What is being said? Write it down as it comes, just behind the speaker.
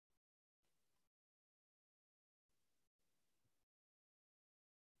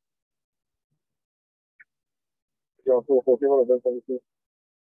Good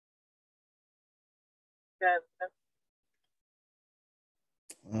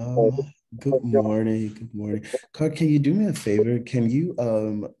morning. Good morning. Carl, can you do me a favor? Can you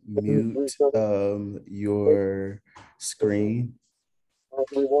mute your screen?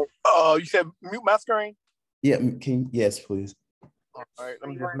 Oh, you said mute my screen? Yeah, yes, please. All right, let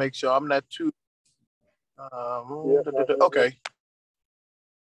me just make sure I'm not too okay.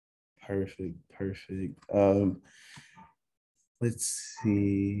 Perfect. Let's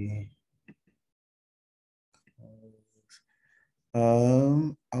see.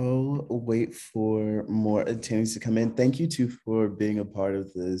 I'll wait for more attendees to come in. Thank you too for being a part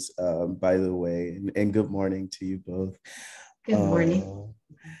of this, by the way, and good morning to you both. Good morning.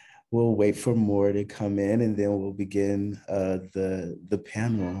 We'll wait for more to come in, and then we'll begin the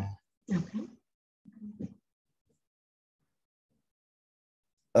panel. Okay.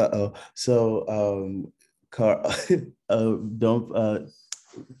 So, Carl,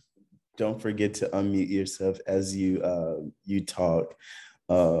 don't forget to unmute yourself as you talk.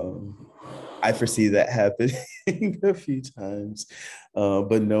 I foresee that happening a few times,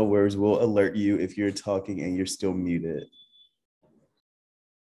 but no worries. We'll alert you if you're talking and you're still muted.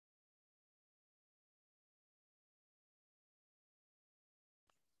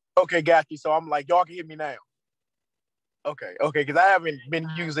 Okay, got you. So I'm like, y'all can hear me now. Okay, because I haven't been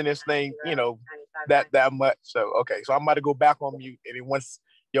using this thing, that much. So okay, so I'm about to go back on mute, and then once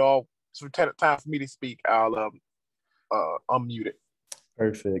y'all, it's time for me to speak, I'll unmute it.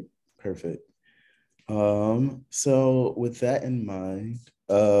 Perfect. So with that in mind,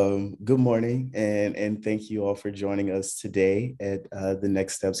 good morning and thank you all for joining us today at the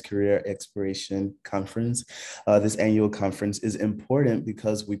Next Steps Career Exploration Conference. This annual conference is important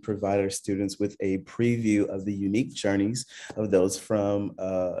because we provide our students with a preview of the unique journeys of those from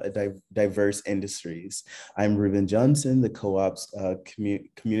diverse industries. I'm Ruben Johnson, the Co-op's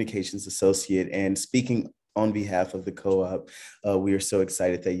Communications Associate, and speaking on behalf of the co-op, we are so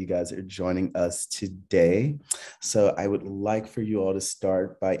excited that you guys are joining us today. So I would like for you all to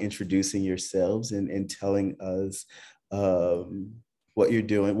start by introducing yourselves and telling us what you're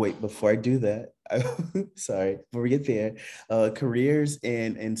doing. Wait, before I do that, sorry, before we get there, careers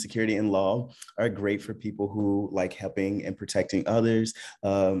in security and law are great for people who like helping and protecting others.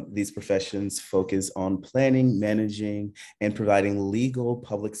 These professions focus on planning, managing, and providing legal,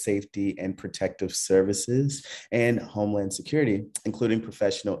 public safety, and protective services and homeland security, including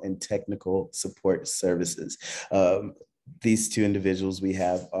professional and technical support services. These two individuals we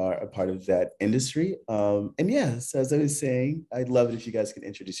have are a part of that industry. And yes, as I was saying, I'd love it if you guys could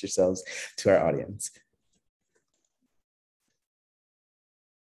introduce yourselves to our audience.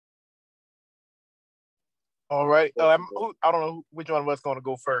 All right. I don't know which one of us is going to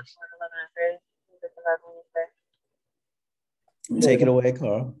go first. Take it away,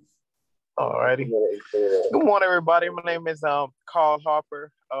 Carl. All righty. Good morning, everybody. My name is Carl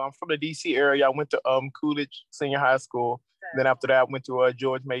Harper. I'm from the DC area. I went to Coolidge Senior High School. Then after that, I went to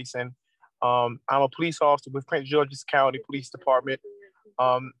George Mason. I'm a police officer with Prince George's County Police Department.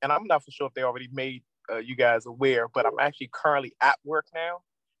 And I'm not for sure if they already made you guys aware, but I'm actually currently at work now.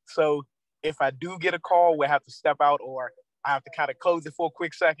 So if I do get a call where I have to step out or I have to kind of close it for a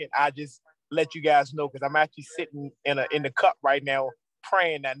quick second, I just let you guys know because I'm actually sitting in the cup right now,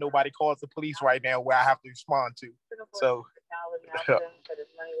 praying that nobody calls the police right now where I have to respond to. So,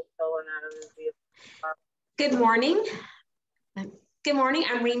 Good morning. Good morning.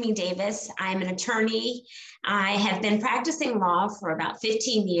 I'm Remy Davis. I'm an attorney. I have been practicing law for about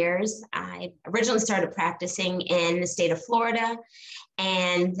 15 years. I originally started practicing in the state of Florida,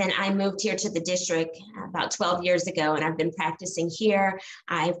 and then I moved here to the district about 12 years ago, and I've been practicing here.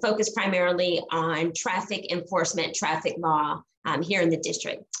 I focus primarily on traffic enforcement, traffic law here in the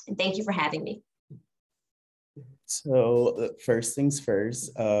district. And thank you for having me. So first things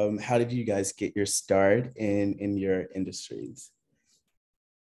first, how did you guys get your start in your industries?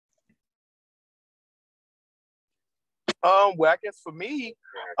 Well, I guess for me,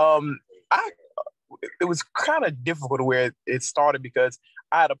 it was kind of difficult where it started because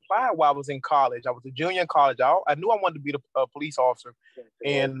I had applied while I was in college. I was a junior in college. I knew I wanted to be a police officer.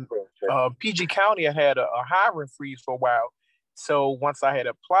 And PG County, I had a hiring freeze for a while. So once I had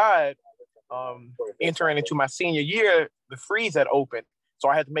applied, entering into my senior year, the freeze had opened. So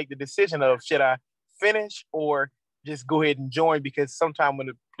I had to make the decision of should I finish or just go ahead and join, because sometimes when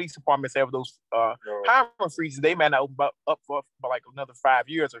the police departments have those hiring freezes, they might not open up for like another 5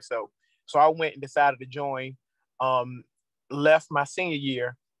 years or so. So I went and decided to join, left my senior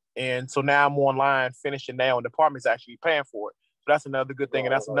year. And so now I'm online finishing now, and the department's actually paying for it. So that's another good thing.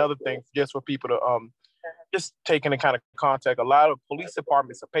 And that's another thing just for people to just taking the kind of contact, a lot of police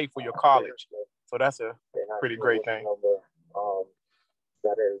departments pay for your college. So that's a pretty great thing.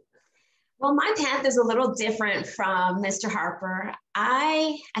 Well, my path is a little different from Mr. Harper.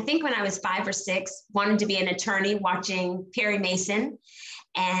 I think when I was 5 or 6, wanted to be an attorney watching Perry Mason.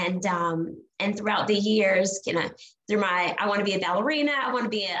 And throughout the years, I want to be a ballerina, I want to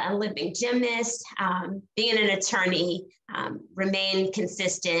be an Olympic gymnast, being an attorney, remained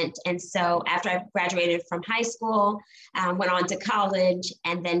consistent. And so after I graduated from high school, went on to college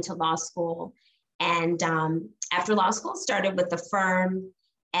and then to law school. And after law school, started with a firm.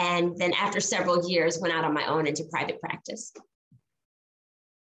 And then after several years, went out on my own into private practice.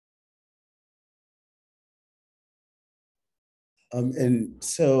 And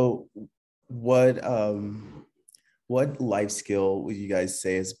so what life skill would you guys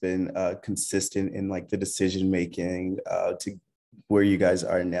say has been consistent in like the decision making to where you guys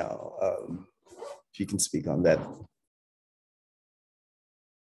are now? If you can speak on that.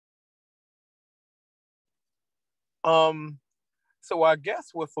 So I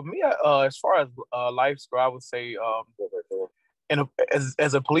guess for me, as far as life skill, I would say,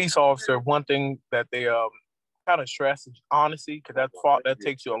 as a police officer, one thing that they kind of stress is honesty, because that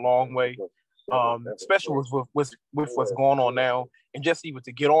takes you a long way, especially with what's going on now, and just even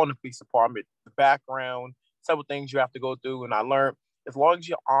to get on the police department, the background, several things you have to go through. And I learned as long as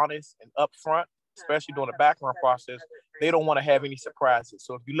you're honest and upfront, especially during the background process, they don't want to have any surprises.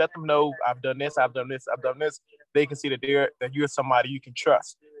 So if you let them know, I've done this, I've done this, I've done this, they can see that you're somebody you can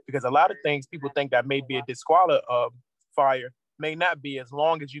trust. Because a lot of things people think that may be a disqualifier may not be, as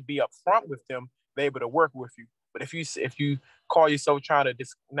long as you be upfront with them, they're able to work with you. But if you call yourself trying to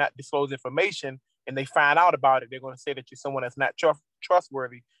not disclose information and they find out about it, they're going to say that you're someone that's not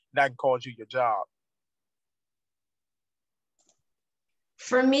trustworthy. That can cause you your job.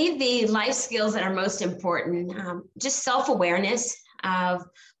 For me, the life skills that are most important, just self-awareness of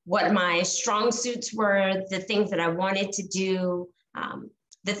what my strong suits were, the things that I wanted to do,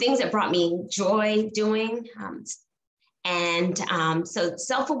 the things that brought me joy doing. So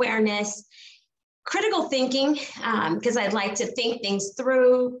self-awareness, critical thinking, because I'd like to think things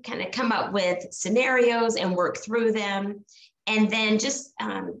through, kind of come up with scenarios and work through them. And then just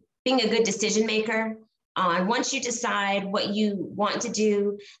being a good decision maker. Once you decide what you want to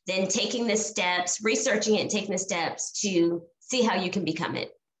do, then taking the steps, researching it, and taking the steps to see how you can become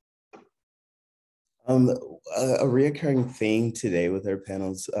it. A reoccurring theme today with our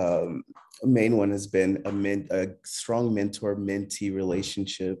panels, main one has been a strong mentor-mentee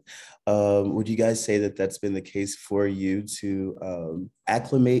relationship. Would you guys say that that's been the case for you to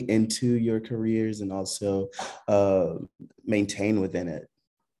acclimate into your careers and also maintain within it?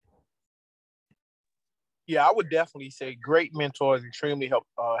 Yeah, I would definitely say great mentors extremely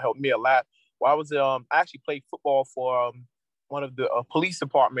helped me a lot. Well, I actually played football for one of the police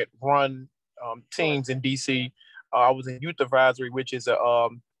department run teams in DC. I was in youth advisory, which is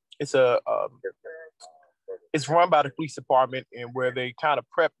it's run by the police department, and where they kind of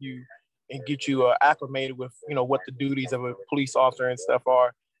prep you and get you acclimated with what the duties of a police officer and stuff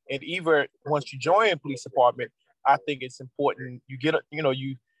are. And even once you join police department, I think it's important you get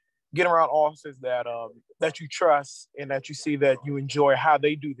around officers that you trust and that you see that you enjoy how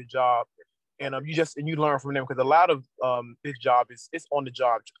they do the job, and you learn from them, because a lot of this job it's on the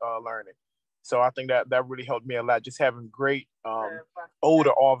job learning. So I think that really helped me a lot, just having great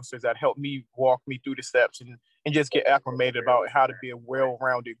older officers that helped me walk me through the steps and just get acclimated about how to be a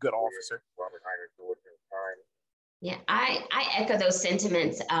well-rounded good officer. Yeah, I echo those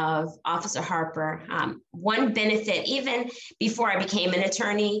sentiments of Officer Harper. One benefit, even before I became an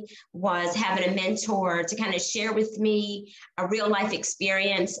attorney, was having a mentor to kind of share with me a real life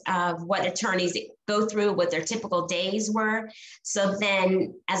experience of what attorneys go through, what their typical days were. So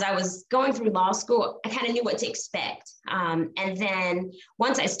then as I was going through law school, I kind of knew what to expect. And then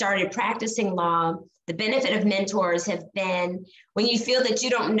once I started practicing law, the benefit of mentors have been when you feel that you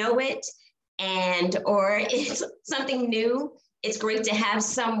don't know it, or it's something new, it's great to have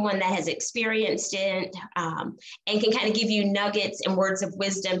someone that has experienced it and can kind of give you nuggets and words of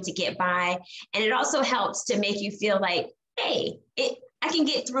wisdom to get by. And it also helps to make you feel like, hey, I can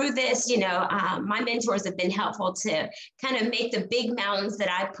get through this. My mentors have been helpful to kind of make the big mountains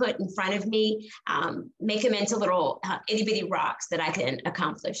that I put in front of me, make them into little itty bitty rocks that I can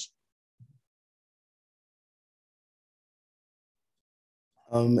accomplish.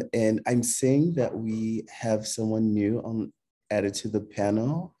 And I'm seeing that we have someone new added to the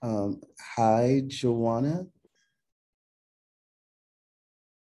panel. Hi, Joanna.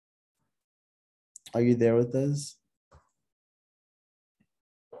 Are you there with us?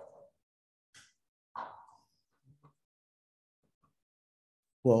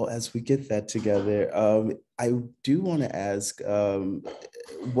 Well, as we get that together, I do want to ask,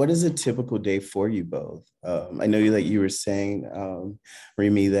 what is a typical day for you both? I know that you were saying,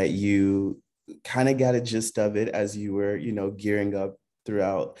 Remy, that you kind of got a gist of it as you were, gearing up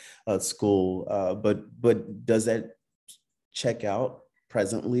throughout school. But does that check out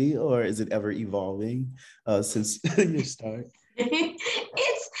presently, or is it ever evolving since your start?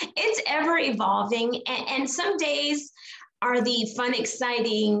 It's ever evolving, and some days are the fun,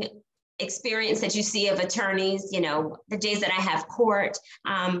 exciting experience that you see of attorneys, the days that I have court.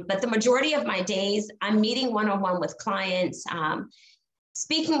 But the majority of my days, I'm meeting one-on-one with clients,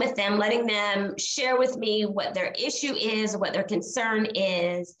 speaking with them, letting them share with me what their issue is, what their concern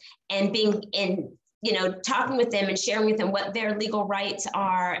is, and being in, talking with them and sharing with them what their legal rights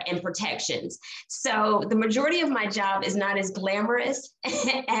are and protections. So the majority of my job is not as glamorous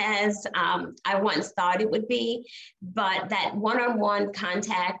as I once thought it would be, but that one-on-one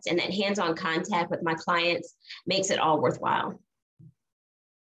contact and that hands-on contact with my clients makes it all worthwhile.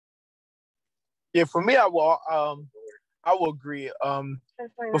 Yeah, for me, I will agree.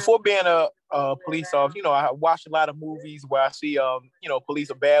 Before being a police officer, I watched a lot of movies where I see, police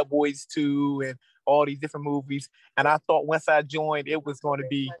are bad boys too, and all these different movies. And I thought once I joined, it was going to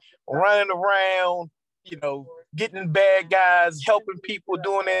be running around, getting bad guys, helping people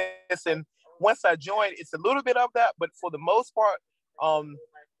doing this. And once I joined, it's a little bit of that, but for the most part,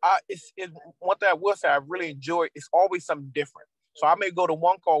 it's one thing I will say I really enjoy. It's always something different. So I may go to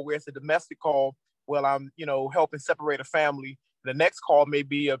one call where it's a domestic call. Well, I'm, helping separate a family. The next call may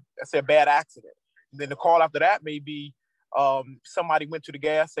be a bad accident. And then the call after that may be somebody went to the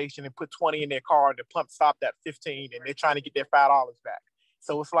gas station and put 20 in their car and the pump stopped at 15 and they're trying to get their $5 back.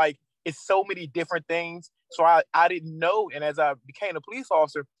 So it's like, it's so many different things. So I didn't know. And as I became a police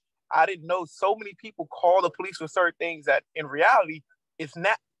officer, I didn't know so many people call the police for certain things that in reality, it's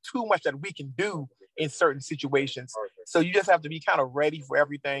not too much that we can do in certain situations. So you just have to be kind of ready for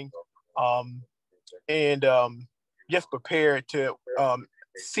everything. And just prepared to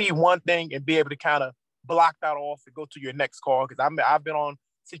see one thing and be able to kind of block that off and go to your next call. Because I've been on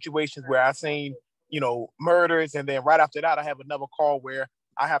situations where I've seen, murders, and then right after that, I have another call where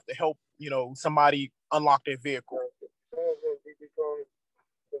I have to help, somebody unlock their vehicle.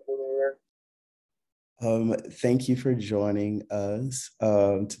 Thank you for joining us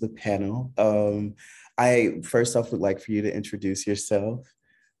to the panel. I first off would like for you to introduce yourself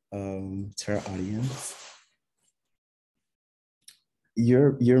to our audience.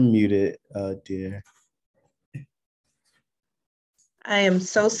 You're muted, dear. I am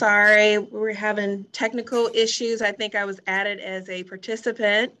so sorry. We're having technical issues. I think I was added as a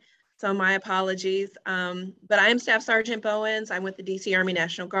participant, so my apologies. But I am Staff Sergeant Bowens. I'm with the DC Army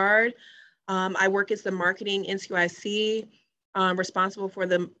National Guard. I work as the marketing NCOIC, responsible for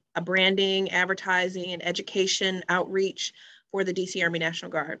the branding, advertising, and education outreach for the DC Army National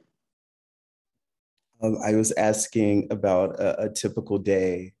Guard. I was asking about a typical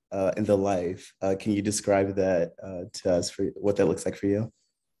day in the life. Can you describe that to us for what that looks like for you?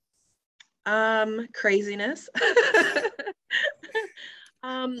 Craziness.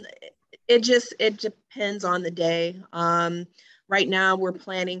 It depends on the day. Right now we're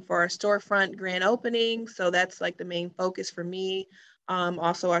planning for our storefront grand opening. So that's like the main focus for me.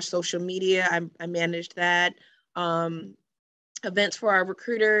 Also our social media, I managed that. Events for our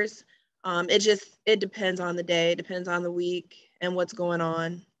recruiters. It depends on the day, it depends on the week and what's going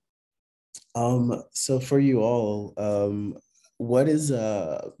on. So for you all, what's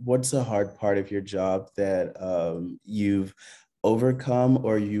a hard part of your job that you've overcome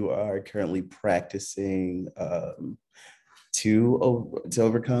or you are currently practicing to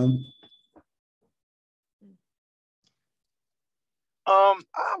overcome?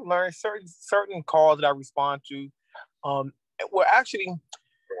 I've learned certain calls that I respond to. Well, actually,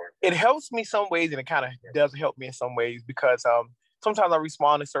 it helps me some ways, and it kind of doesn't help me in some ways because sometimes I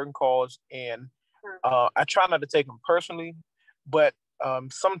respond to certain calls, and I try not to take them personally, but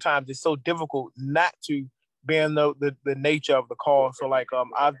sometimes it's so difficult not to being the nature of the call. So like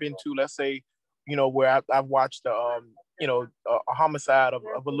I've been to, let's say, where I've watched a homicide of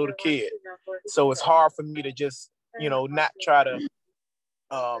a little kid. So it's hard for me to just, not try to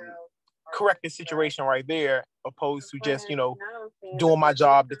correct the situation right there, opposed to just, doing my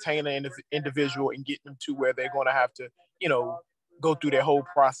job, detaining an individual and getting them to where they're going to have to, go through their whole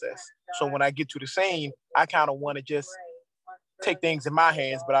process. So when I get to the scene, I kind of want to just take things in my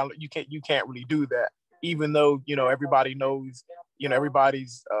hands, but you can't really do that, even though, everybody knows,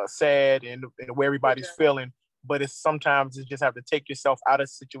 everybody's sad and the way everybody's feeling. But it's sometimes you just have to take yourself out of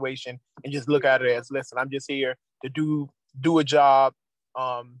the situation and just look at it as, listen, I'm just here to do a job,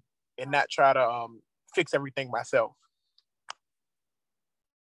 and not try to fix everything myself.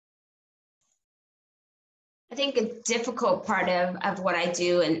 I think a difficult part of what I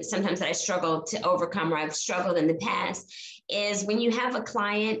do, and sometimes that I struggle to overcome, or I've struggled in the past, is when you have a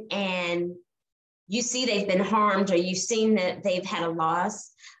client and you see they've been harmed, or you've seen that they've had a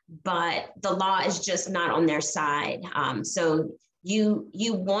loss, but the law is just not on their side. So you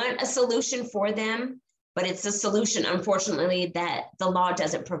want a solution for them, but it's a solution, unfortunately, that the law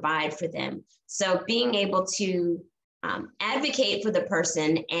doesn't provide for them. So being able to advocate for the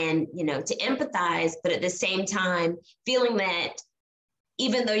person and, to empathize, but at the same time, feeling that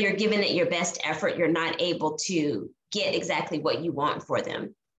even though you're giving it your best effort, you're not able to get exactly what you want for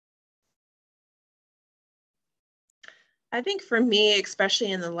them. I think for me,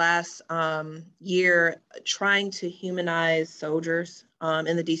 especially in the last year, trying to humanize soldiers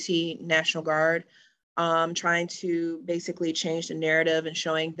in the DC National Guard, trying to basically change the narrative and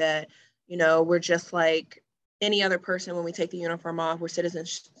showing that, we're just like any other person when we take the uniform off. We're citizen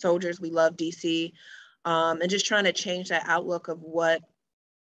soldiers. We love DC, and just trying to change that outlook of what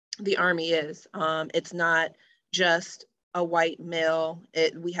the Army is. It's not just a white male.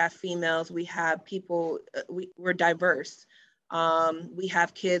 We have females. We have people. We're diverse. We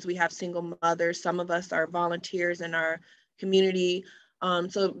have kids. We have single mothers. Some of us are volunteers in our community.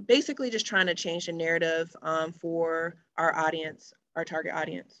 So basically, just trying to change the narrative for our audience, our target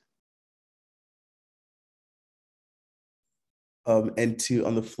audience. And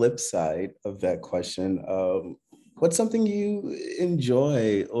on the flip side of that question, what's something you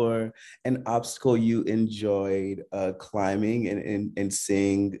enjoy or an obstacle you enjoyed climbing and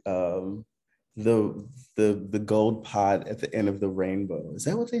seeing the gold pot at the end of the rainbow? Is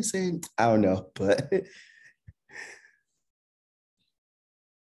that what they say? I don't know, but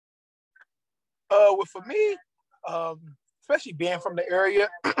well, for me, especially being from the area,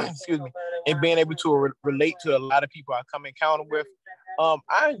 excuse me, and being able to relate to a lot of people I come encounter with,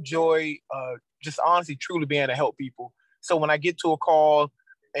 I enjoy just honestly, truly being able to help people. So when I get to a call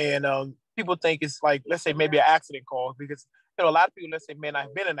and people think it's like, let's say maybe an accident call, because a lot of people, let's say, man,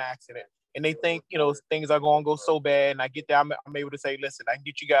 I've been in an accident, and they think things are going to go so bad, and I get there, I'm able to say, listen, I can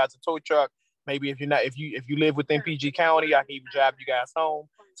get you guys a tow truck. Maybe if you live within PG County, I can even drive you guys home.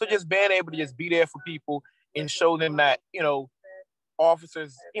 So just being able to just be there for people and show them that,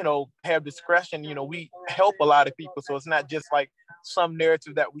 officers, have discretion. We help a lot of people. So it's not just like some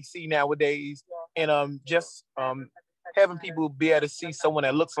narrative that we see nowadays. And just having people be able to see someone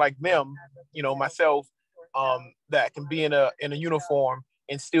that looks like them, myself, that can be in a uniform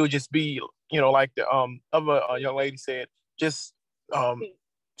and still just be, like the other young lady said, just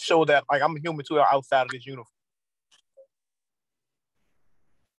show that like I'm a human too outside of this uniform.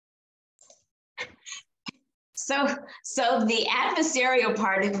 So the adversarial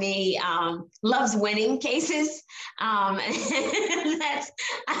part of me loves winning cases. I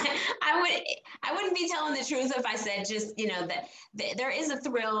wouldn't be telling the truth if I said just, that there is a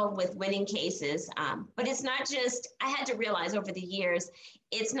thrill with winning cases, but it's not just, I had to realize over the years,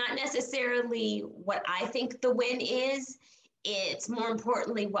 it's not necessarily what I think the win is. It's more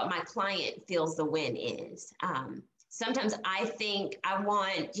importantly what my client feels the win is. Sometimes I think I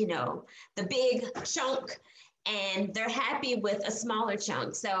want, the big chunk, and they're happy with a smaller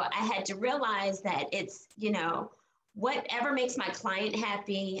chunk. So I had to realize that it's, whatever makes my client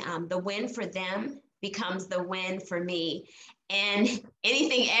happy, the win for them becomes the win for me. And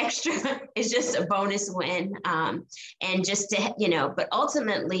anything extra is just a bonus win. And just to, but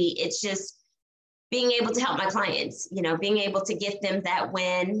ultimately it's just being able to help my clients, being able to get them that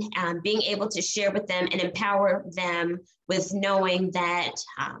win, being able to share with them and empower them with knowing that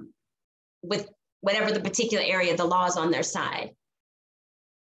with whatever the particular area, the law is on their side.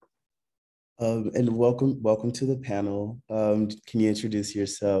 And welcome to the panel. Can you introduce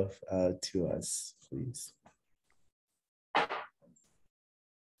yourself to us, please?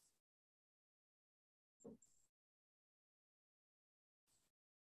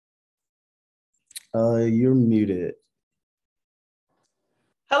 You're muted.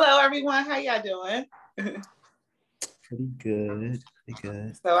 Hello, everyone. How y'all doing? Pretty good.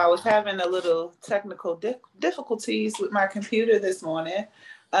 So I was having a little technical difficulties with my computer this morning,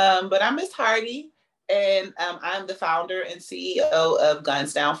 but I'm Miss Hardy, and I'm the founder and CEO of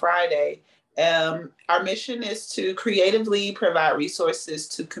Guns Down Friday. Our mission is to creatively provide resources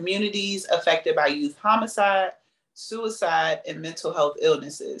to communities affected by youth homicide, suicide, and mental health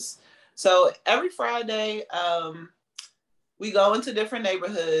illnesses. So every Friday, we go into different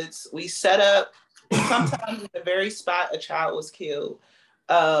neighborhoods. We set up, sometimes in the very spot a child was killed.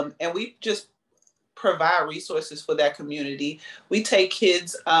 And we just provide resources for that community. We take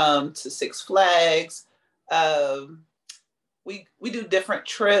kids to Six Flags. We do different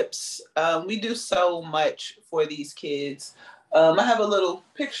trips. We do so much for these kids. I have a little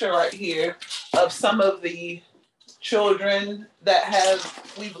picture right here of some of the children that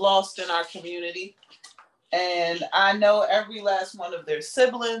we've lost in our community. And I know every last one of their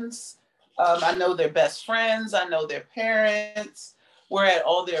siblings. I know their best friends. I know their parents. We're at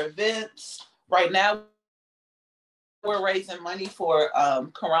all their events. Right now, we're raising money for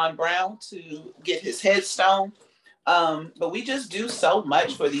Karan Brown to get his headstone. But we just do so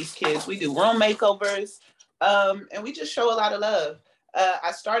much for these kids. We do room makeovers, and we just show a lot of love.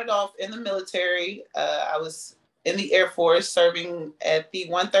 I started off in the military. I was in the Air Force serving at the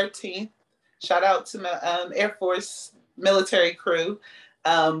 113th. Shout out to my Air Force military crew.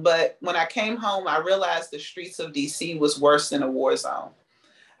 But when I came home, I realized the streets of DC was worse than a war zone.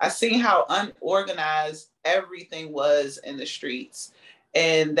 I seen how unorganized everything was in the streets.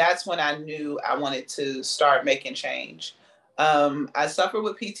 And that's when I knew I wanted to start making change. I suffer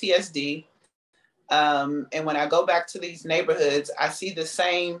with PTSD. And when I go back to these neighborhoods, I see the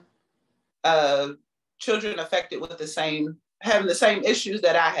same children affected with having the same issues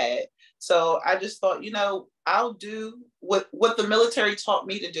that I had. So I just thought, I'll do what the military taught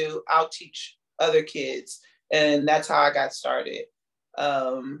me to do. I'll teach other kids. And that's how I got started.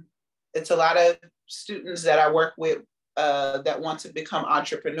 It's a lot of students that I work with that want to become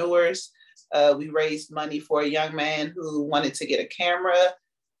entrepreneurs. We raised money for a young man who wanted to get a camera.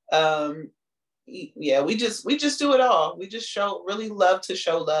 Yeah, we just do it all. We just really love to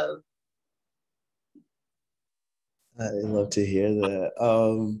show love. I love to hear that.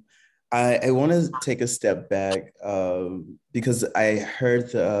 I want to take a step back because I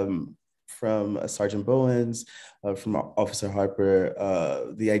heard from Sergeant Bowens, from Officer Harper,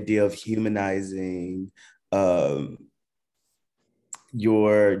 the idea of humanizing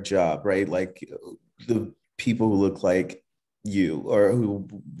your job, right? Like the people who look like you or who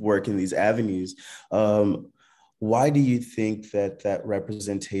work in these avenues. Why do you think that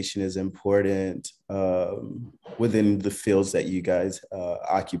representation is important within the fields that you guys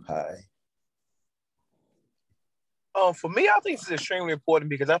occupy? For me, I think it's extremely important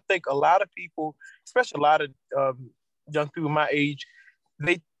because I think a lot of people, especially a lot of young people my age,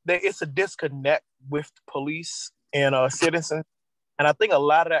 it's a disconnect with police and citizens, and I think a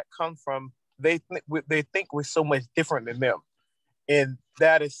lot of that comes from they think we're so much different than them, and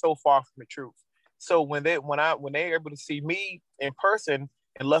that is so far from the truth. So when they're able to see me in person,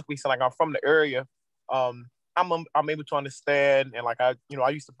 and luckily, so like I'm from the area, I'm able to understand, and like I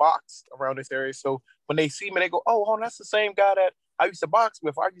used to box around this area. So when they see me, they go, "Oh, that's the same guy that I used to box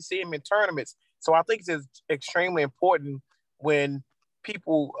with. I used to see him in tournaments." So I think it's extremely important when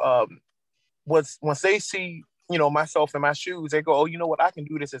people once they see myself in my shoes, they go, "Oh, you know what? I can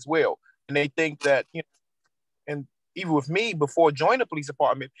do this as well." And they think that and even with me before joining the police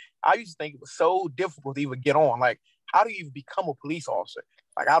department, I used to think it was so difficult to even get on. Like, how do you even become a police officer?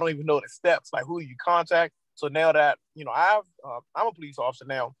 Like, I don't even know the steps. Like, who do you contact? So now that I'm a police officer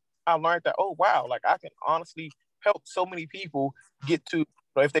now, I learned that, oh wow, like I can honestly help so many people get to,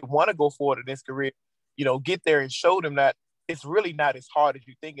 if they want to go forward in this career, get there and show them that it's really not as hard as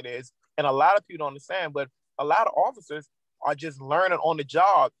you think it is. And a lot of people don't understand, but a lot of officers are just learning on the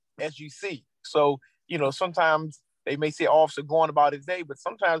job as you see. So, sometimes they may see an officer going about his day, but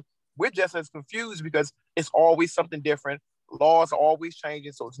sometimes we're just as confused because it's always something different. Laws are always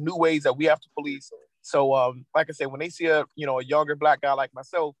changing, so it's new ways that we have to police. So, like I said, when they see a younger Black guy like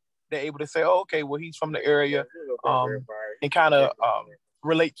myself, they're able to say, "Oh, okay, well, he's from the area," and kind of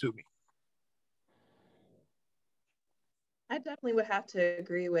relate to me. I definitely would have to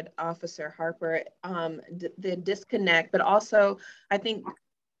agree with Officer Harper, the disconnect, but also I think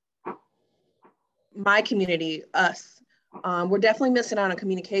my community, us, we're definitely missing out on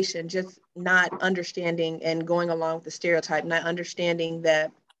communication, just not understanding and going along with the stereotype, not understanding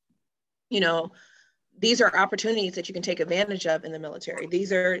that, these are opportunities that you can take advantage of in the military.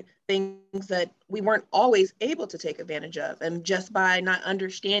 These are things that we weren't always able to take advantage of. And just by not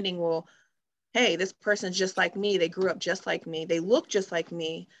understanding, well, hey, this person's just like me. They grew up just like me. They look just like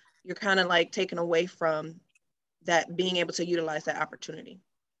me. You're kind of like taken away from that, being able to utilize that opportunity.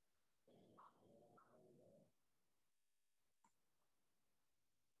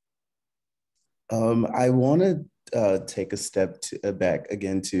 I want to take a step back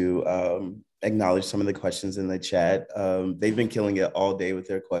again to acknowledge some of the questions in the chat. They've been killing it all day with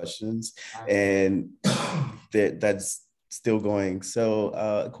their questions, and that's still going. So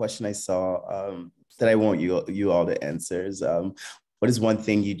a question I saw that I want you all to answer is, what is one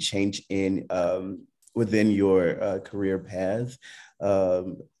thing you change in within your career path,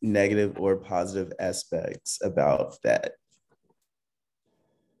 negative or positive aspects about that?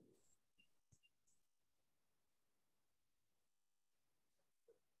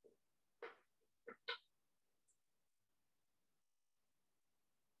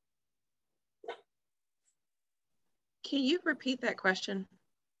 Can you repeat that question?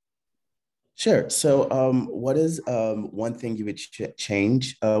 Sure. So what is one thing you would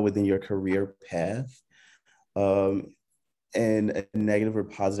change within your career path, and a negative or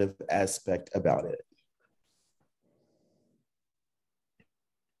positive aspect about it?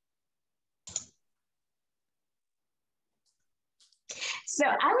 So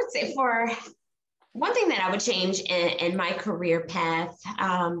I would say for one thing that I would change in my career path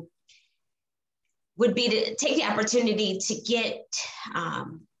would be to take the opportunity to get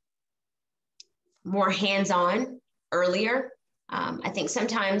more hands-on earlier. I think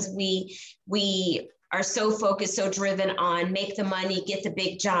sometimes we are so focused, so driven on make the money, get the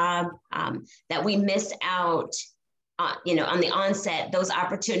big job, that we miss out on the onset, those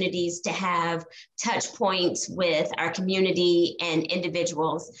opportunities to have touch points with our community and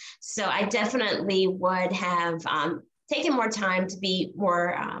individuals. So I definitely would have taken more time to be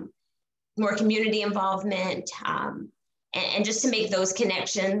more community involvement, and just to make those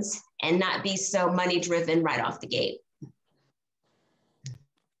connections and not be so money driven right off the gate.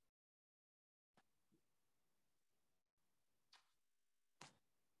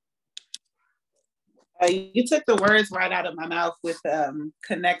 You took the words right out of my mouth with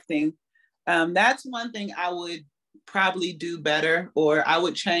connecting. That's one thing I would probably do better, or I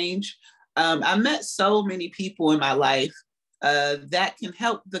would change. I met so many people in my life that can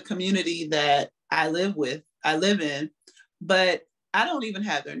help the community that I live in, but I don't even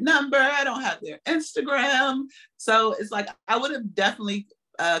have their number. I don't have their Instagram. So it's like, I would have definitely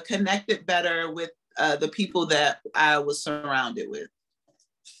connected better with the people that I was surrounded with.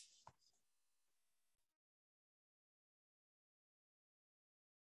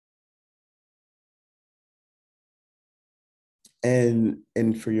 And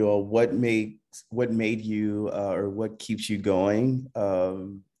for you all, what made you or what keeps you going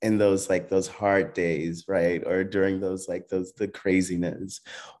in those hard days, right? Or during the craziness?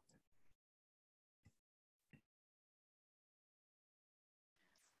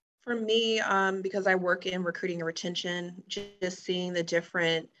 For me, because I work in recruiting and retention, just seeing the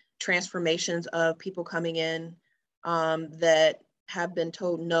different transformations of people coming in that have been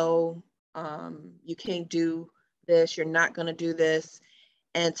told, no, you can't do this, you're not going to do this,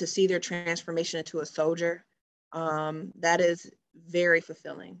 and to see their transformation into a soldier, that is very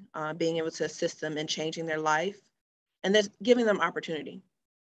fulfilling, being able to assist them in changing their life and then giving them opportunity.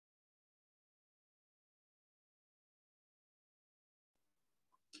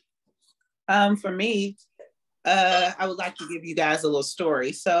 For me, I would like to give you guys a little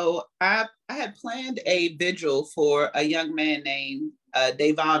story. So I had planned a vigil for a young man named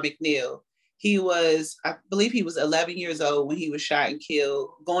Davon McNeil. I believe he was 11 years old when he was shot and killed,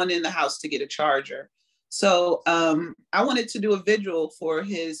 going in the house to get a charger. So I wanted to do a vigil for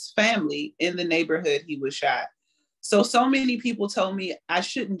his family in the neighborhood he was shot. So many people told me I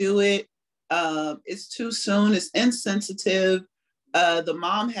shouldn't do it. It's too soon, it's insensitive. The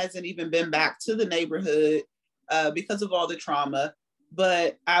mom hasn't even been back to the neighborhood because of all the trauma,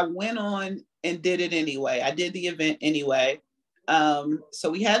 but I went on and did it anyway. I did the event anyway. So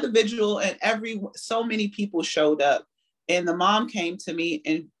we had the vigil and so many people showed up, and the mom came to me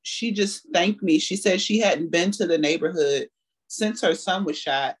and she just thanked me. She said she hadn't been to the neighborhood since her son was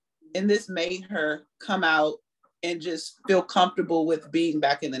shot, and this made her come out and just feel comfortable with being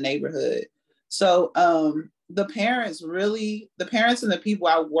back in the neighborhood. So the parents and the people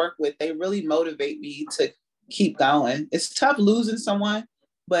I work with, they really motivate me to keep going. It's tough losing someone,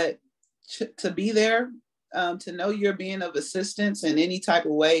 but to be there, to know you're being of assistance in any type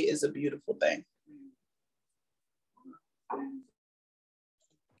of way is a beautiful thing.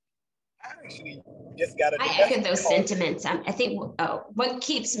 I echo those sentiments. I think what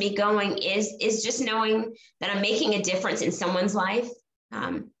keeps me going is just knowing that I'm making a difference in someone's life.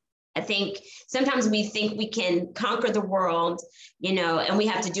 I think sometimes we think we can conquer the world, and we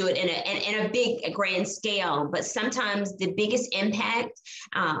have to do it in a big, a grand scale. But sometimes the biggest impact,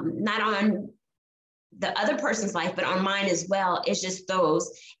 not on the other person's life, but on mine as well, is just those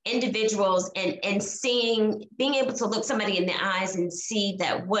individuals and being able to look somebody in the eyes and see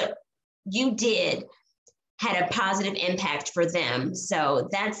that what you did had a positive impact for them. So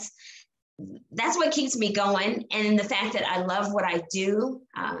that's what keeps me going. And the fact that I love what I do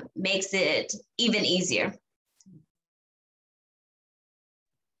makes it even easier.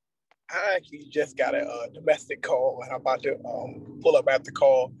 I actually just got a domestic call, and I'm about to pull up at the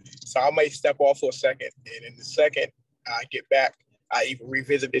call. So I may step off for a second, and in the second I get back, I either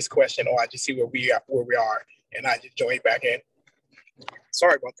revisit this question or I just see where we are, and I just join back in.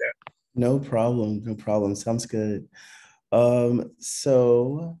 Sorry about that. No problem. No problem. Sounds good.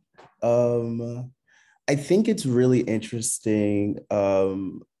 So I think it's really interesting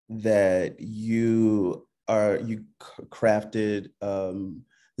that you crafted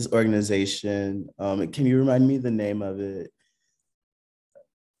this organization. Can you remind me the name of it?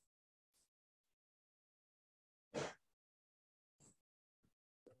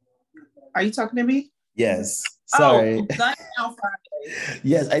 Are you talking to me? Yes. Sorry. Oh, Gunsdown Friday.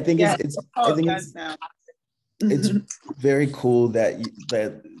 Yes, I think yeah, it's very cool that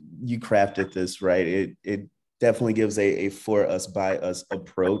you crafted this, right? It definitely gives a for us by us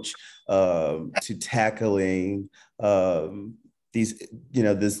approach to tackling these,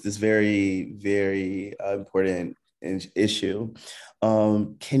 this very, very important issue.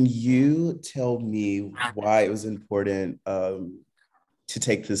 Can you tell me why it was important to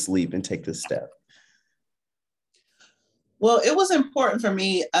take this leap and take this step? Well, it was important for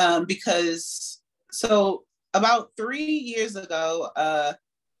me because about 3 years ago, I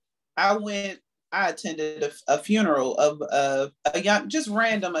attended a funeral of a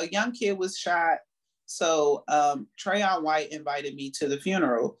young kid was shot. So Trayon White invited me to the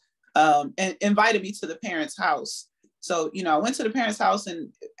funeral and invited me to the parents' house. So, I went to the parents' house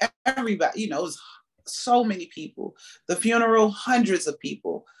and everybody, it was so many people. The funeral, hundreds of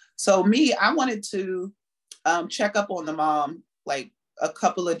people. So I wanted to check up on the mom like a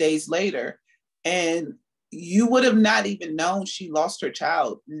couple of days later, and you would have not even known she lost her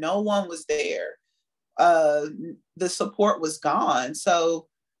child. No one was there. The support was gone. So,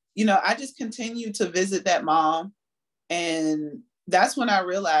 I just continued to visit that mom, and that's when I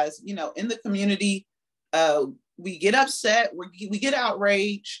realized, in the community, we get upset, we get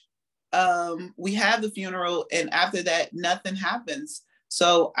outraged, we have the funeral, and after that, nothing happens.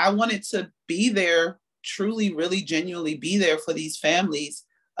 So I wanted to be there, truly, really, genuinely be there for these families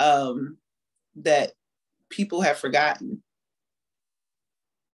that people have forgotten.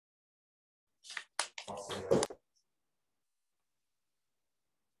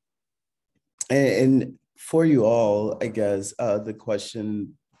 And for you all, I guess the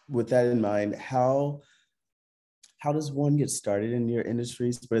question with that in mind, how does one get started in your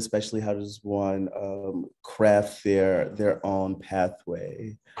industries, but especially how does one craft their own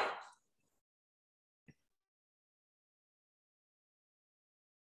pathway?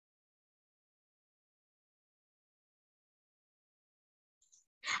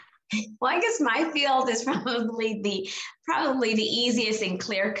 Well, I guess my field is probably the easiest and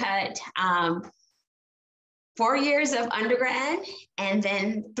clear cut. 4 years of undergrad and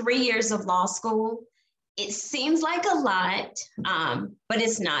then 3 years of law school. It seems like a lot, but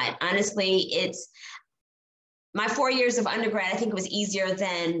it's not. Honestly, it's my 4 years of undergrad. I think it was easier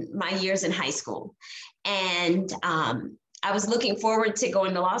than my years in high school, and I was looking forward to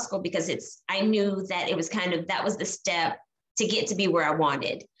going to law school because I knew that it was that was the step to get to be where I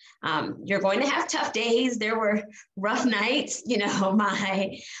wanted. You're going to have tough days. There were rough nights,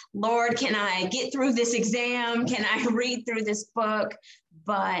 my Lord, can I get through this exam? Can I read through this book?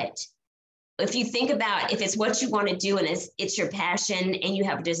 But if you think about, if it's what you want to do and it's your passion and you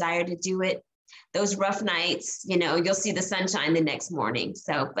have a desire to do it, those rough nights, you'll see the sunshine the next morning.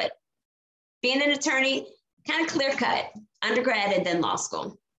 So, but being an attorney, kind of clear cut, undergrad and then law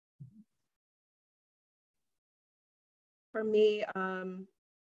school. For me,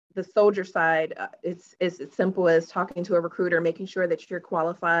 the soldier side, it's as simple as talking to a recruiter, making sure that you're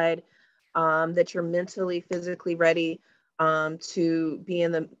qualified, that you're mentally, physically ready to be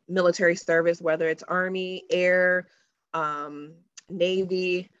in the military service, whether it's Army, Air,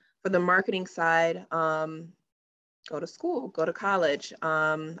 Navy. For the marketing side, go to school, go to college.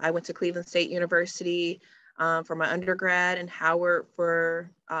 I went to Cleveland State University for my undergrad and Howard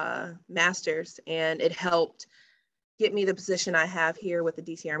for master's, and it helped get me the position I have here with the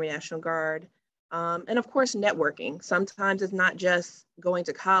DC Army National Guard. And of course, networking. Sometimes it's not just going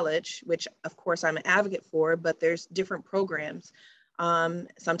to college, which of course I'm an advocate for, but there's different programs.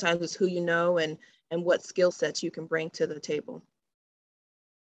 Sometimes it's who you know and what skill sets you can bring to the table.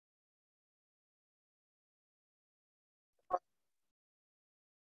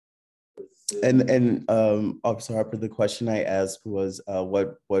 And Officer Harper, the question I asked was,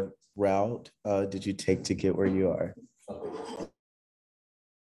 what route did you take to get where you are?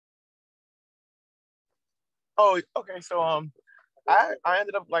 Oh, okay. So I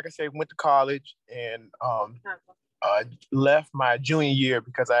ended up, like I said, went to college, and left my junior year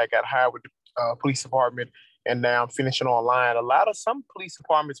because I got hired with the police department, and now I'm finishing online. Some police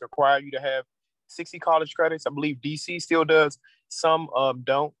departments require you to have 60 college credits. I believe DC still does. Some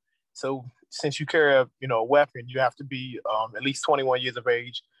don't. So since you carry a weapon, you have to be at least 21 years of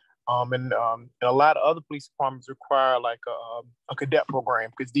age. And a lot of other police departments require like a cadet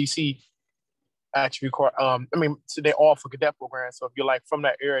program, because DC actually require, so they offer cadet programs. So if you're like from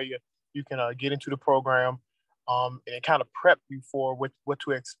that area, you can get into the program, and it kind of prep you for what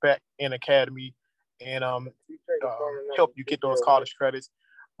to expect in academy, and help you get those college credits.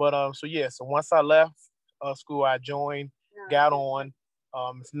 But so once I left school, I joined, got on.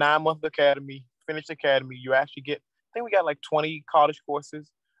 It's 9-month academy, finished academy. You actually get, I think we got like 20 college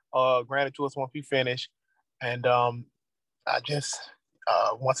courses granted to us once we finish. And I just,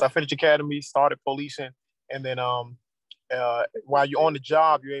 once I finished academy, started policing. And then while you're on the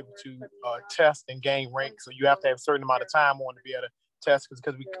job, you're able to test and gain rank. So you have to have a certain amount of time on to be able to test,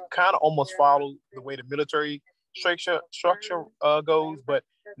 because we kind of almost follow the way the military structure goes, but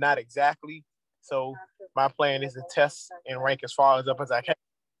not exactly. So my plan is to test and rank as far up as I can.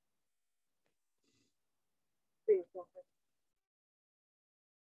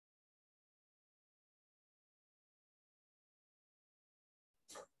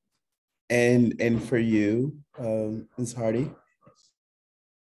 And for you, Ms. Hardy?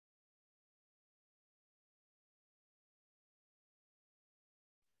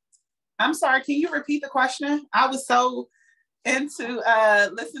 I'm sorry, can you repeat the question? I was so into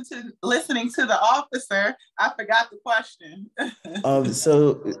listening to the officer, I forgot the question.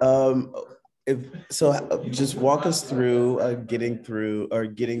 Just walk us through getting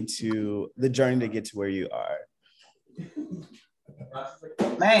to the journey to get to where you are.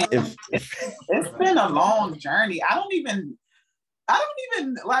 Man, it's been a long journey. I don't even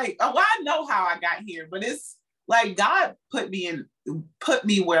like, I know how I got here, but it's like God put me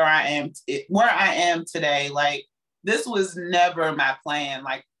where I am today. Like, this was never my plan.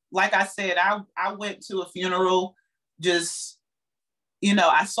 Like I said, I went to a funeral, just,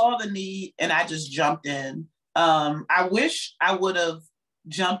 I saw the need and I just jumped in. I wish I would have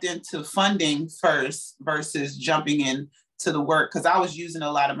jumped into funding first versus jumping into the work, because I was using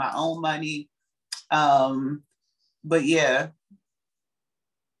a lot of my own money. But yeah.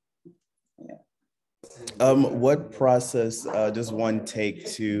 What process does one take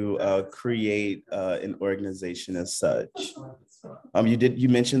to create an organization as such? You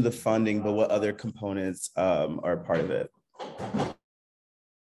mentioned the funding, but what other components are part of it?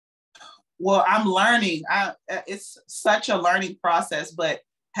 Well, I'm learning. It's such a learning process, but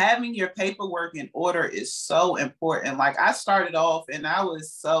having your paperwork in order is so important. Like, I started off and I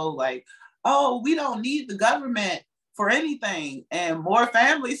was so like, oh, we don't need the government for anything. And more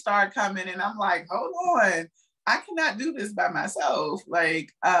families started coming and I'm like, hold on, I cannot do this by myself.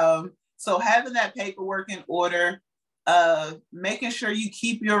 Like, so having that paperwork in order, making sure you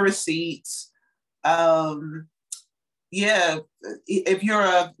keep your receipts. If you're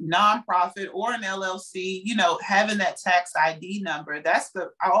a nonprofit or an LLC, having that tax ID number,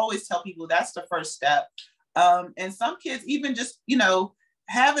 I always tell people that's the first step. And some kids even just,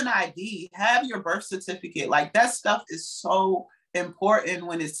 have an ID, have your birth certificate. Like, that stuff is so important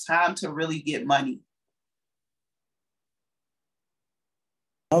when it's time to really get money.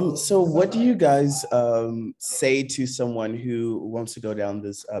 So what do you guys say to someone who wants to go down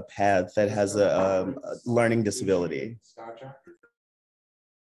this path that has a learning disability?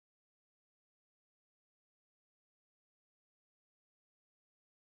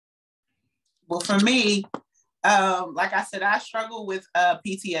 Well, for me, like I said, I struggle with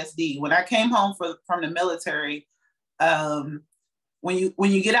PTSD. When I came home from the military, when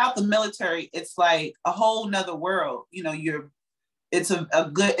you get out the military, it's like a whole nother world. It's an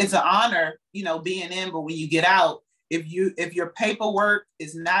honor, being in, but when you get out, if your paperwork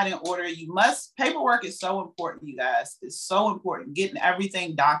is not in order, paperwork is so important, you guys. It's so important. Getting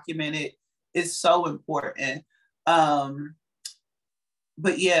everything documented is so important.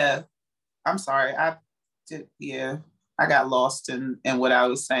 But yeah, I'm sorry. I got lost in what I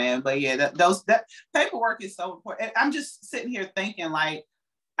was saying. But yeah, that paperwork is so important. I'm just sitting here thinking, like,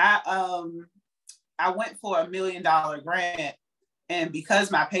 I went for $1 million grant, and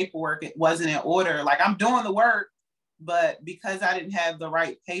because my paperwork wasn't in order, like, I'm doing the work, but because I didn't have the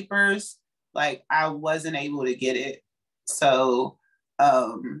right papers, like, I wasn't able to get it. So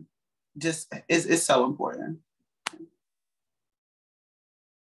it's so important.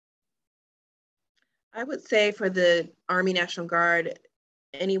 I would say for the Army National Guard,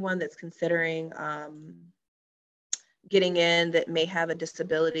 anyone that's considering getting in that may have a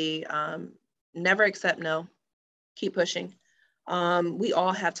disability, never accept no. keep pushing. We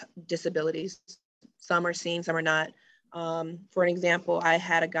all have disabilities. Some are seen, some are not. For an example, I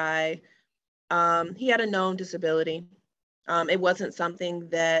had a guy, he had a known disability. It wasn't something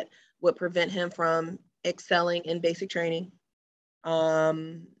that would prevent him from excelling in basic training. But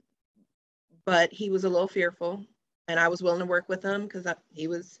he was a little fearful, and I was willing to work with him because he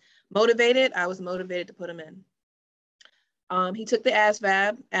was motivated. I was motivated to put him in. He took the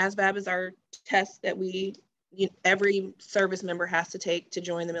ASVAB. ASVAB is our test that every service member has to take to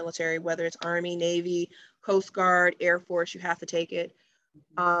join the military, whether it's Army, Navy, Coast Guard, Air Force, you have to take it.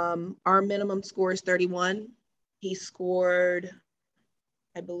 Our minimum score is 31. He scored,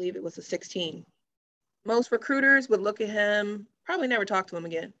 I believe it was a 16. Most recruiters would look at him, probably never talk to him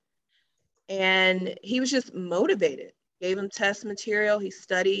again. And he was just motivated. Gave him test material, he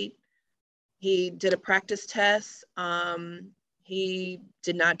studied, he did a practice test. He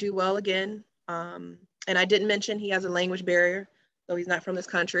did not do well again. And I didn't mention he has a language barrier, so he's not from this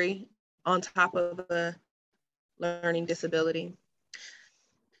country, on top of a learning disability.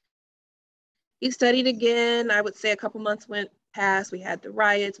 He studied again. I would say a couple months went past. We had the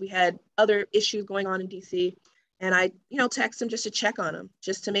riots. We had other issues going on in DC. And I, text him just to check on him,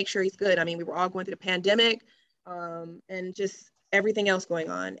 just to make sure he's good. I mean, we were all going through the pandemic and just everything else going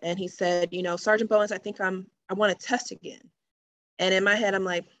on. And he said, Sergeant Bowens, I think I want to test again. And in my head, I'm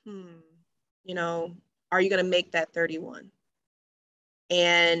like, are you going to make that 31?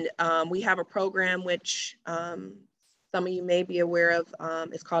 And we have a program which some of you may be aware of.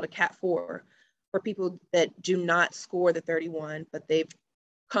 It's called a CAT 4 for people that do not score the 31, but they've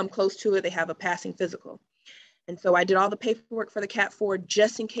come close to it. They have a passing physical. And so I did all the paperwork for the CAT 4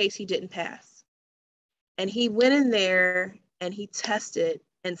 just in case he didn't pass. And he went in there and he tested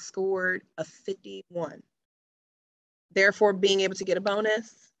and scored a 51. Therefore, being able to get a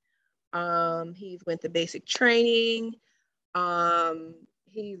bonus. He went to basic training.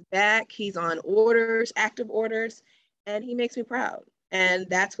 He's back, he's on orders, active orders, and he makes me proud. And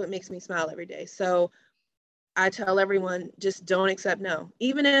that's what makes me smile every day. So I tell everyone, just don't accept no.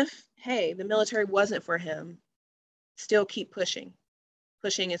 Even if, hey, the military wasn't for him, still keep pushing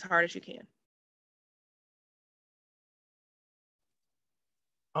as hard as you can.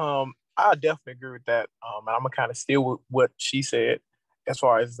 I definitely agree with that. And I'm gonna kind of steal with what she said as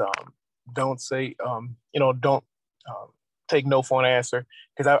far as don't say, don't take no for an answer.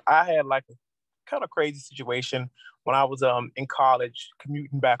 Because I had like a kind of crazy situation when I was in college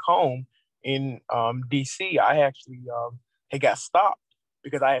commuting back home in DC. I actually had got stopped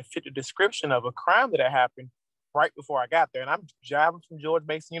because I had fit the description of a crime that had happened right before I got there. And I'm driving from George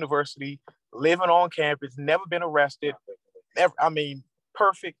Mason University, living on campus, never been arrested.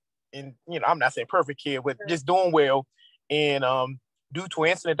 Perfect. And, I'm not saying perfect kid, but just doing well. And due to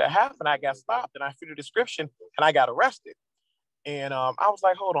an incident that happened, I got stopped and I fit the description and I got arrested. And I was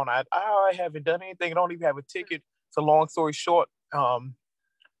like, hold on, I haven't done anything. I don't even have a ticket. So long story short, I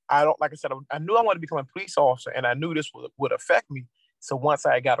knew I wanted to become a police officer and I knew this would affect me. So once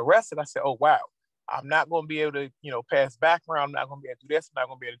I got arrested, I said, oh, wow, I'm not going to be able to, pass background. I'm not going to be able to do this. I'm not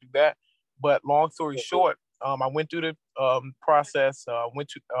going to be able to do that. But long story short, I went through the process, went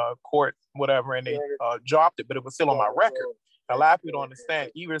to court, whatever, and they dropped it, but it was still on my record. A lot of people don't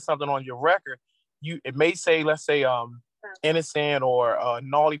understand, even if something on your record, it may say, let's say, innocent or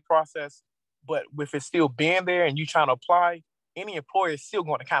gnarly process, but if it's still being there and you trying to apply, any employer is still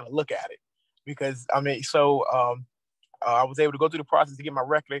going to kind of look at it. Because, I was able to go through the process to get my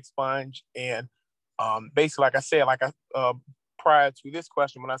record expunged. And basically, like I said, prior to this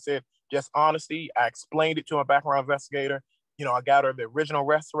question, when I said just honesty, I explained it to my background investigator. I got her the original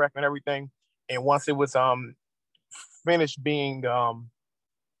arrest record and everything. And once it was finished being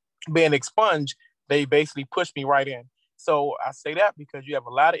expunged, they basically pushed me right in. So I say that because you have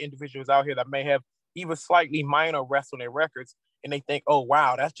a lot of individuals out here that may have even slightly minor arrests on their records, and they think, oh,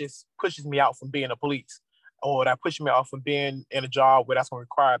 wow, that just pushes me out from being a police, or that pushes me out from being in a job where that's going to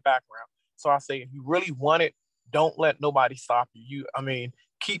require a background. So I say, if you really want it, don't let nobody stop you.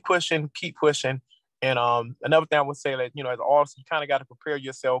 Keep pushing. And another thing I would say that, as an officer, you kind of got to prepare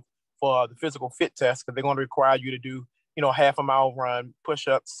yourself for the physical fit test, because they're going to require you to do, half a mile run,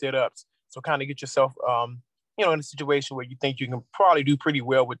 push-ups, sit-ups. So kind of get yourself, in a situation where you think you can probably do pretty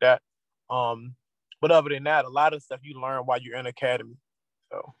well with that. But other than that, a lot of stuff you learn while you're in academy.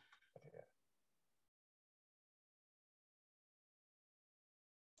 So.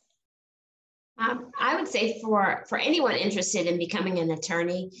 I would say for anyone interested in becoming an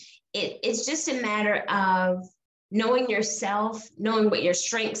attorney, it's just a matter of knowing yourself, knowing what your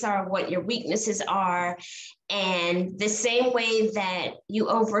strengths are, what your weaknesses are, and the same way that you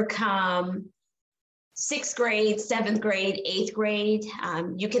overcome 6th grade, 7th grade, 8th grade.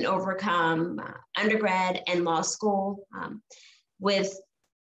 You can overcome undergrad and law school with,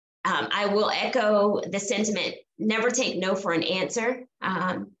 I will echo the sentiment, never take no for an answer.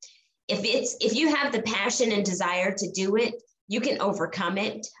 If you have the passion and desire to do it, you can overcome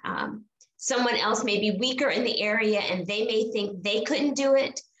it. Someone else may be weaker in the area and they may think they couldn't do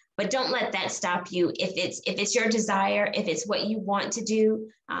it, but don't let that stop you. If it's your desire, if it's what you want to do,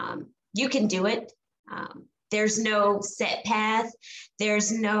 you can do it. There's no set path.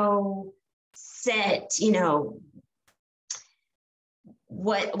 There's no set,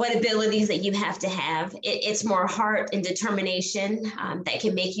 what abilities that you have to have. It's more heart and determination that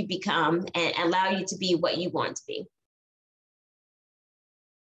can make you become and allow you to be what you want to be.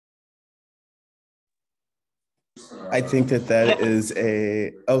 I think that is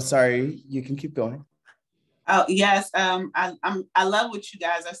oh, sorry, you can keep going. Oh, yes. I love what you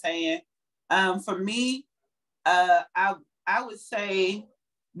guys are saying. For me, I would say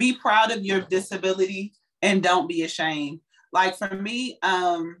be proud of your disability and don't be ashamed. Like for me,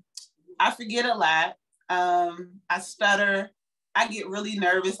 I forget a lot. I stutter. I get really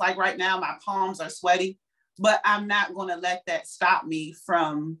nervous. Like right now, my palms are sweaty, but I'm not going to let that stop me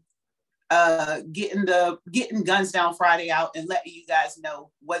from getting Guns Down Friday out and letting you guys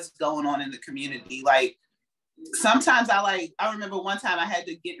know what's going on in the community. Like sometimes I remember one time I had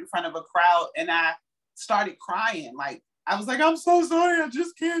to get in front of a crowd and I started crying. Like I was like, I'm so sorry, I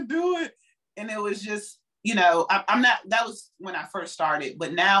just can't do it. And it was just, I'm not, that was when I first started,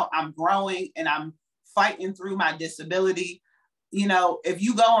 but now I'm growing and I'm fighting through my disability. If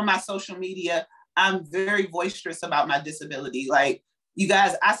you go on my social media, I'm very boisterous about my disability. Like, you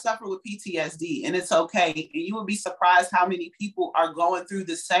guys, I suffer with PTSD and it's okay. And you will be surprised how many people are going through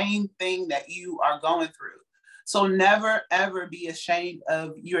the same thing that you are going through. So never, ever be ashamed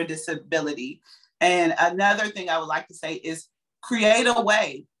of your disability. And another thing I would like to say is create a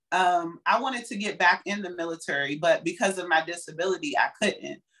way. I wanted to get back in the military, but because of my disability, I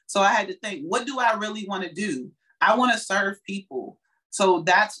couldn't. So I had to think, what do I really want to do? I want to serve people. So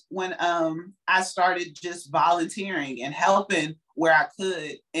that's when I started just volunteering and helping where I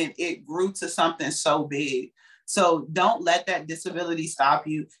could, and it grew to something so big. So don't let that disability stop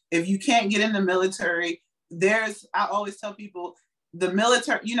you. If you can't get in the military, I always tell people, the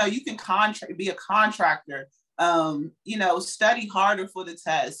military, you can be a contractor, study harder for the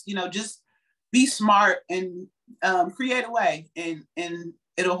test, just be smart and create a way and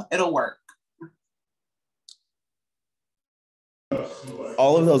it'll work.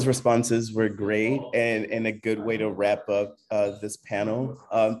 All of those responses were great and a good way to wrap up this panel.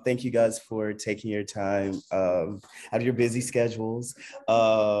 Thank you guys for taking your time out of your busy schedules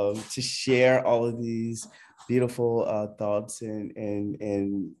to share all of these beautiful thoughts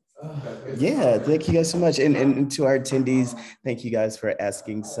and yeah, thank you guys so much. And to our attendees, thank you guys for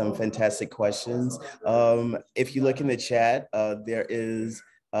asking some fantastic questions. If you look in the chat, there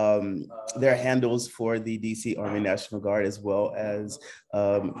are handles for the DC Army National Guard as well as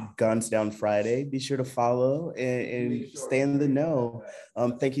Guns Down Friday. Be sure to follow and stay in the know.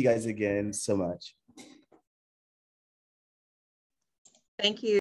 Thank you guys again so much. Thank you.